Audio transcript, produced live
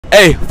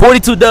Hey,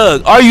 42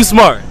 Dugg, are you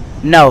smart?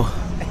 No.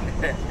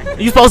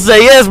 You supposed to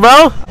say yes,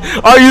 bro?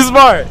 Are you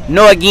smart?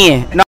 No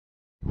again. No.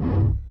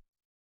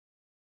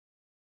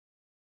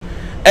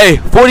 Hey,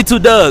 42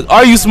 Dugg,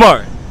 are you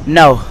smart?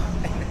 No.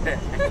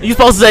 You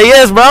supposed to say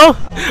yes, bro?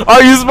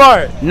 Are you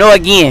smart? No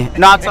again.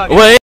 No, I'm talking.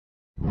 Wait.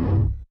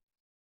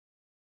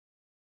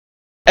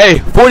 Hey,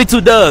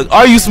 42 Dugg,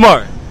 are you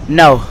smart?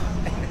 No.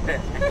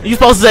 You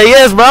supposed to say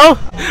yes, bro?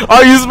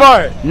 Are you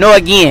smart? No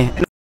again.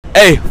 No.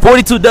 Hey,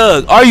 42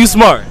 Dugg, are you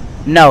smart?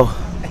 No.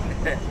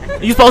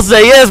 You supposed to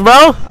say yes,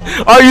 bro?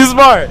 Are you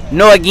smart?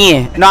 No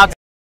again. No.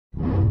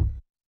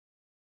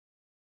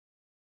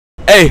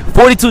 Hey,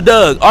 42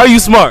 Dugg, are you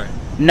smart?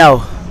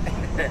 No.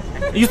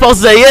 You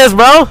supposed to say yes,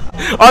 bro?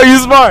 Are you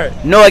smart?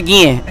 No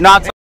again. No.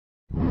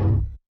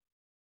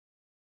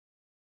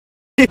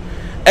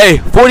 Hey,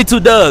 42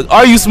 Dugg,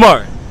 are you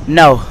smart?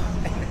 No.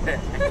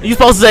 You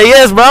supposed to say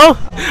yes, bro?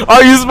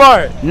 Are you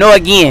smart? No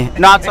again.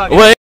 No.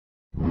 Wait.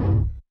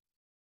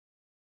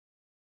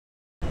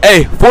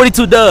 Hey,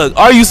 42 Dugg,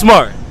 are you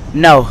smart?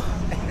 No.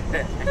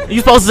 You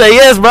supposed to say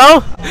yes,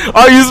 bro?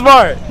 Are you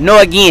smart? No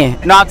again.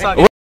 No.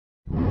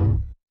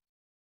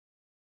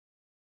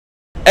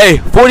 Hey,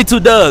 42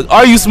 Dugg,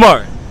 are you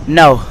smart?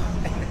 No.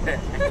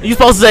 You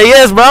supposed to say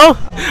yes, bro?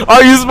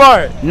 Are you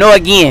smart? No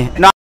again.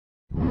 No.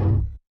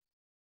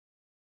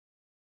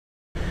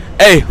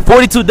 Hey,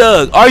 42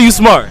 Dugg, are you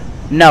smart?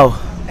 No.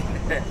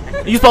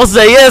 You supposed to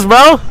say yes,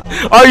 bro?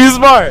 Are you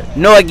smart?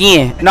 No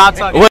again. No.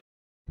 Wait.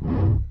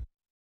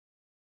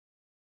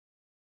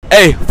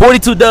 Hey,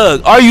 42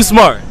 Dugg, are you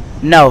smart?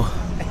 No.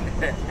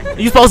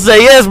 You supposed to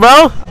say yes,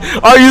 bro?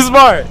 Are you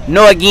smart?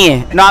 No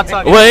again. No.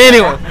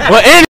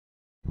 Well,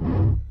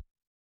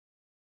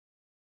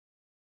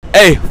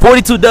 Hey,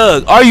 42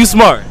 Dugg, are you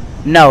smart?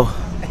 No.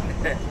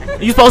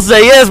 You supposed to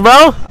say yes,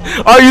 bro?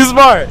 Are you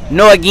smart?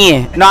 No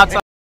again. No.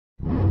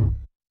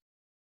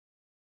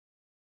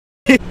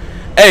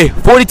 Hey,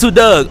 42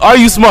 Dugg, are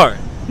you smart?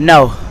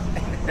 No.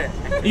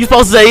 You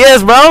supposed to say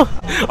yes, bro?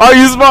 Are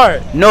you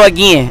smart? No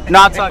again.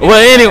 No.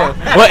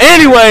 Well,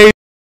 anyway.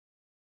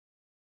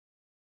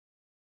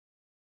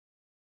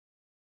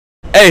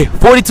 Hey,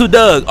 42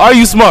 Dugg, are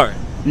you smart?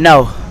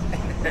 No.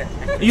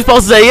 You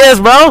supposed to say yes,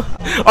 bro?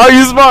 Are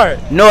you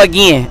smart? No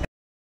again.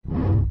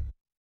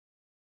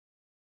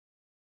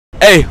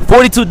 Hey,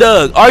 42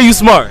 Dugg, are you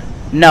smart?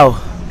 No.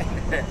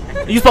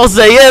 You supposed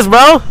to say yes,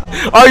 bro?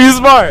 Are you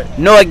smart?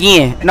 No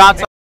again. No.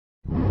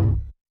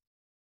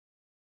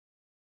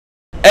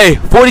 Hey,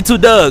 42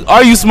 Dugg,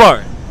 are you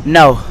smart?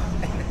 No.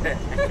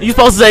 You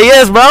supposed to say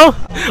yes, bro?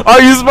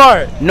 Are you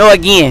smart? No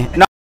again.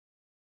 No.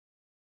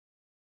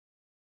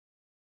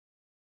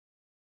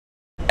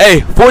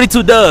 Hey,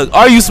 42 Dugg,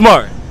 are you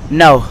smart?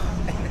 No.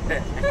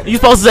 You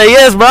supposed to say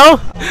yes, bro?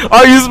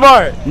 Are you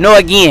smart? No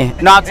again.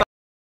 No.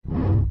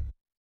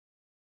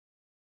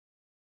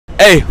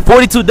 Hey,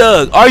 42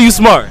 Dugg, are you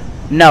smart?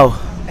 No.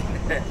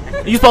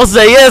 You supposed to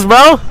say yes,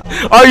 bro?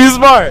 Are you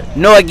smart?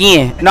 No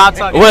again. No.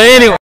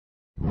 Well,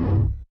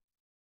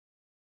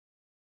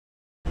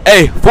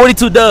 Hey,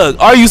 42 Dugg,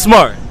 are you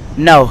smart?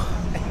 No.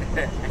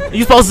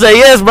 You supposed to say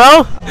yes,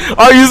 bro?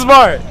 Are you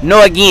smart?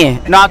 No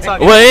again. No.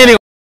 Well,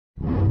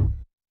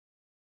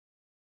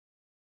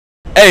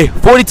 Hey,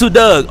 42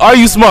 Dugg, are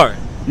you smart?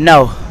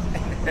 No.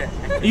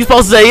 You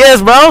supposed to say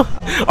yes, bro?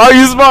 Are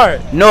you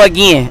smart? No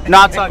again.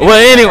 No.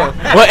 Well,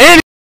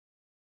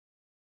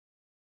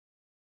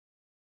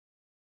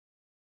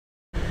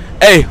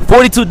 Hey,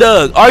 42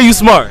 Dugg, are you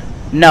smart?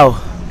 No.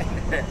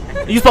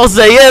 You supposed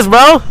to say yes,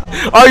 bro?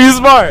 Are you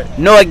smart?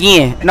 No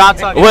again. No.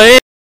 Well,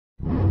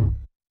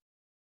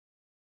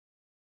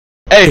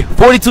 Hey,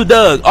 42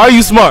 Dugg, are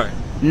you smart?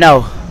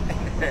 No.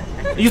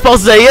 You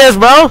supposed to say yes,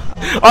 bro?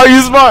 Are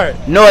you smart?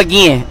 No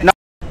again. No.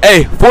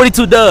 Hey,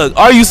 42 Dugg,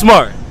 are you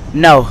smart?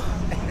 No.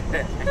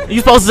 You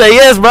supposed to say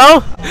yes,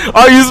 bro?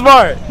 Are you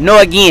smart? No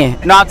again.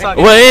 No.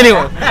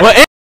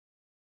 Well,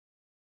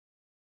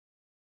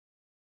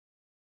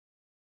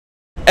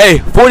 Hey,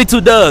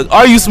 42 Dugg,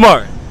 are you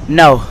smart?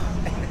 No.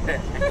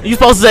 You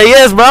supposed to say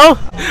yes, bro?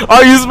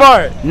 Are you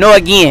smart? No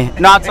again.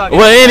 No.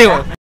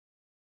 Well,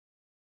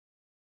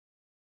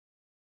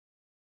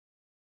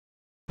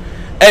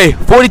 Hey,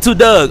 42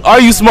 Dugg, are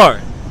you smart?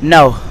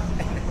 No.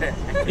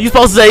 You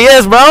supposed to say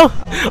yes, bro?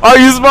 Are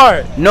you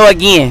smart? No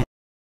again.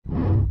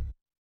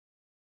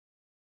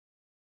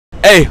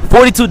 Hey,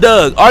 42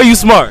 Dugg, are you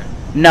smart?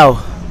 No.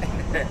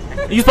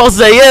 You supposed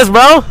to say yes,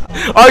 bro?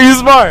 Are you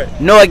smart?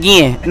 No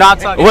again. No.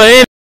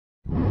 Well,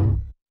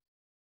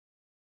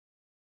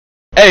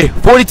 Hey,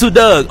 42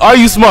 Dugg, are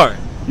you smart?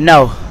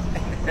 No.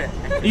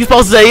 You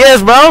supposed to say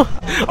yes, bro?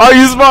 Are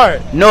you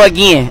smart? No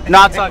again.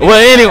 No.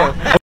 Well,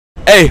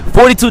 Hey,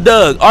 42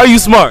 Dugg, are you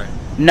smart?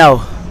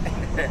 No.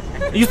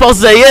 You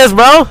supposed to say yes,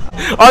 bro?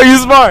 Are you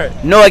smart?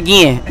 No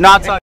again. No.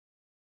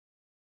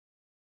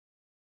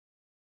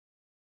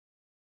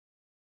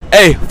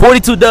 Hey,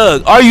 42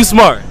 Dugg, are you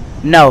smart?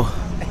 No.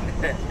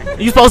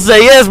 You supposed to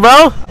say yes,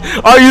 bro?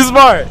 Are you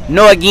smart?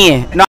 No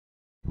again. No.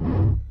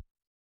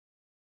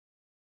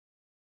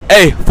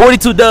 Hey,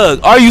 42 Dugg,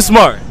 are you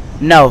smart?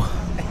 No.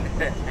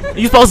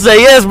 You supposed to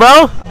say yes,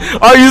 bro.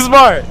 Are you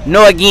smart?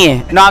 No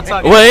again. No, I'm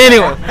talking. Well,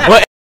 anyway.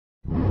 Well,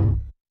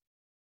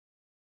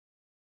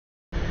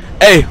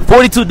 hey,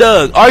 42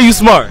 Dugg, are you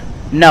smart?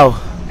 No.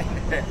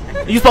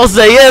 You supposed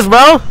to say yes,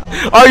 bro.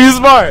 Are you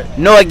smart?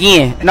 No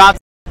again. No, I'm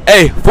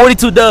Hey,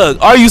 42 Dugg,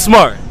 are you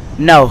smart?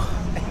 no.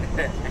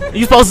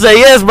 You supposed to say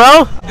yes,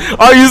 bro.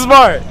 Are you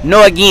smart?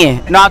 No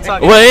again. No, I'm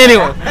talking. Well,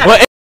 anyway.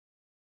 Well,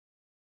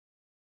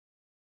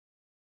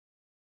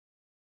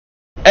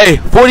 hey,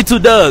 42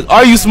 Dugg,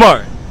 are you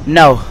smart?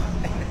 No.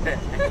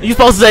 You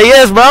supposed to say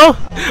yes, bro.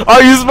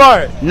 Are you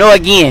smart? No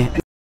again.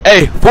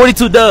 Hey,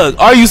 42 Dugg,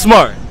 are you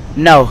smart?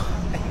 No.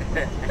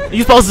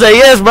 You supposed to say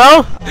yes,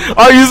 bro.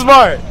 Are you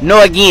smart?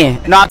 No again.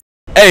 No, I'm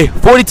Hey,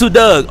 42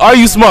 Dugg, are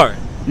you smart?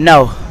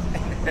 no.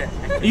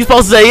 You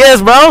supposed to say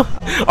yes, bro.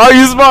 Are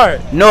you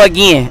smart? No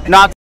again.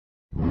 No,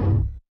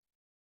 I'm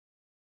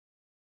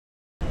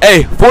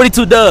Hey,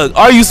 42 Dugg,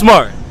 are you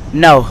smart?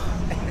 no.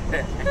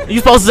 You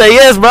supposed to say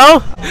yes,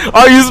 bro.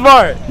 Are you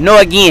smart? No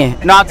again.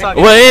 No, I'm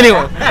talking. Well,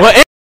 anyway.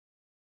 Well,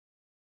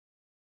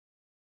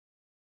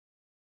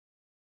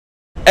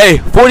 hey,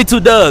 42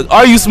 Dugg,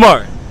 are you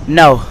smart?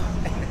 No.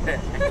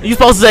 You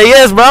supposed to say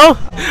yes, bro.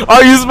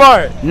 Are you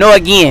smart? No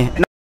again.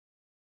 No,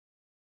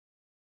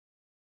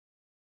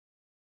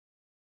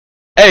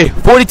 Hey,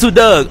 42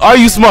 Dugg, are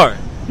you smart?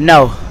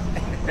 no.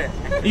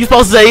 You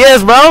supposed to say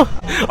yes, bro.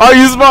 Are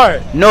you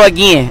smart? No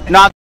again.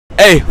 No, I'm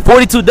Hey,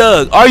 42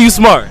 Dugg, are you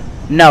smart?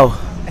 no.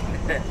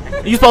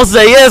 You supposed to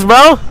say yes,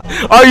 bro.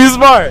 Are you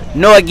smart?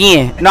 No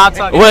again. No, I'm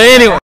talking. Well,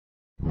 anyway.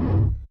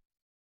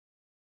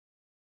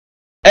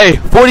 Hey,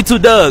 42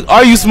 Dugg,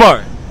 are you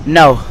smart?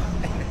 No.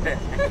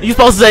 You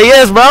supposed to say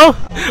yes, bro.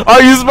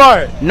 Are you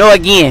smart? No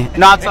again.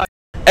 No, I'm talking.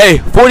 Hey,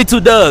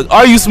 42 Dugg,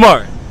 are you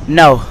smart?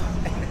 No.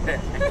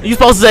 You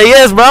supposed to say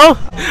yes, bro.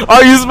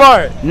 Are you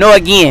smart? No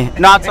again.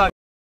 No, I'm talking.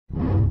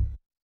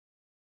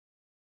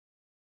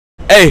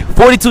 Hey,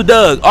 42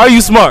 Dugg, are you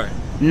smart?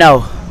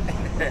 No.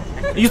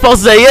 You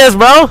supposed to say yes,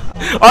 bro.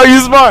 Are you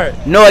smart?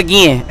 No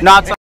again. No,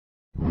 I'm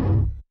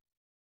talking.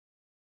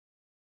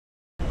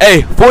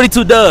 Hey,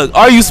 42 Dugg,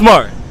 are you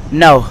smart?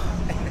 No.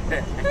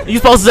 You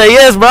supposed to say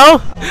yes, bro.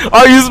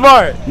 Are you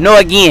smart? No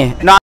again.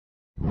 No,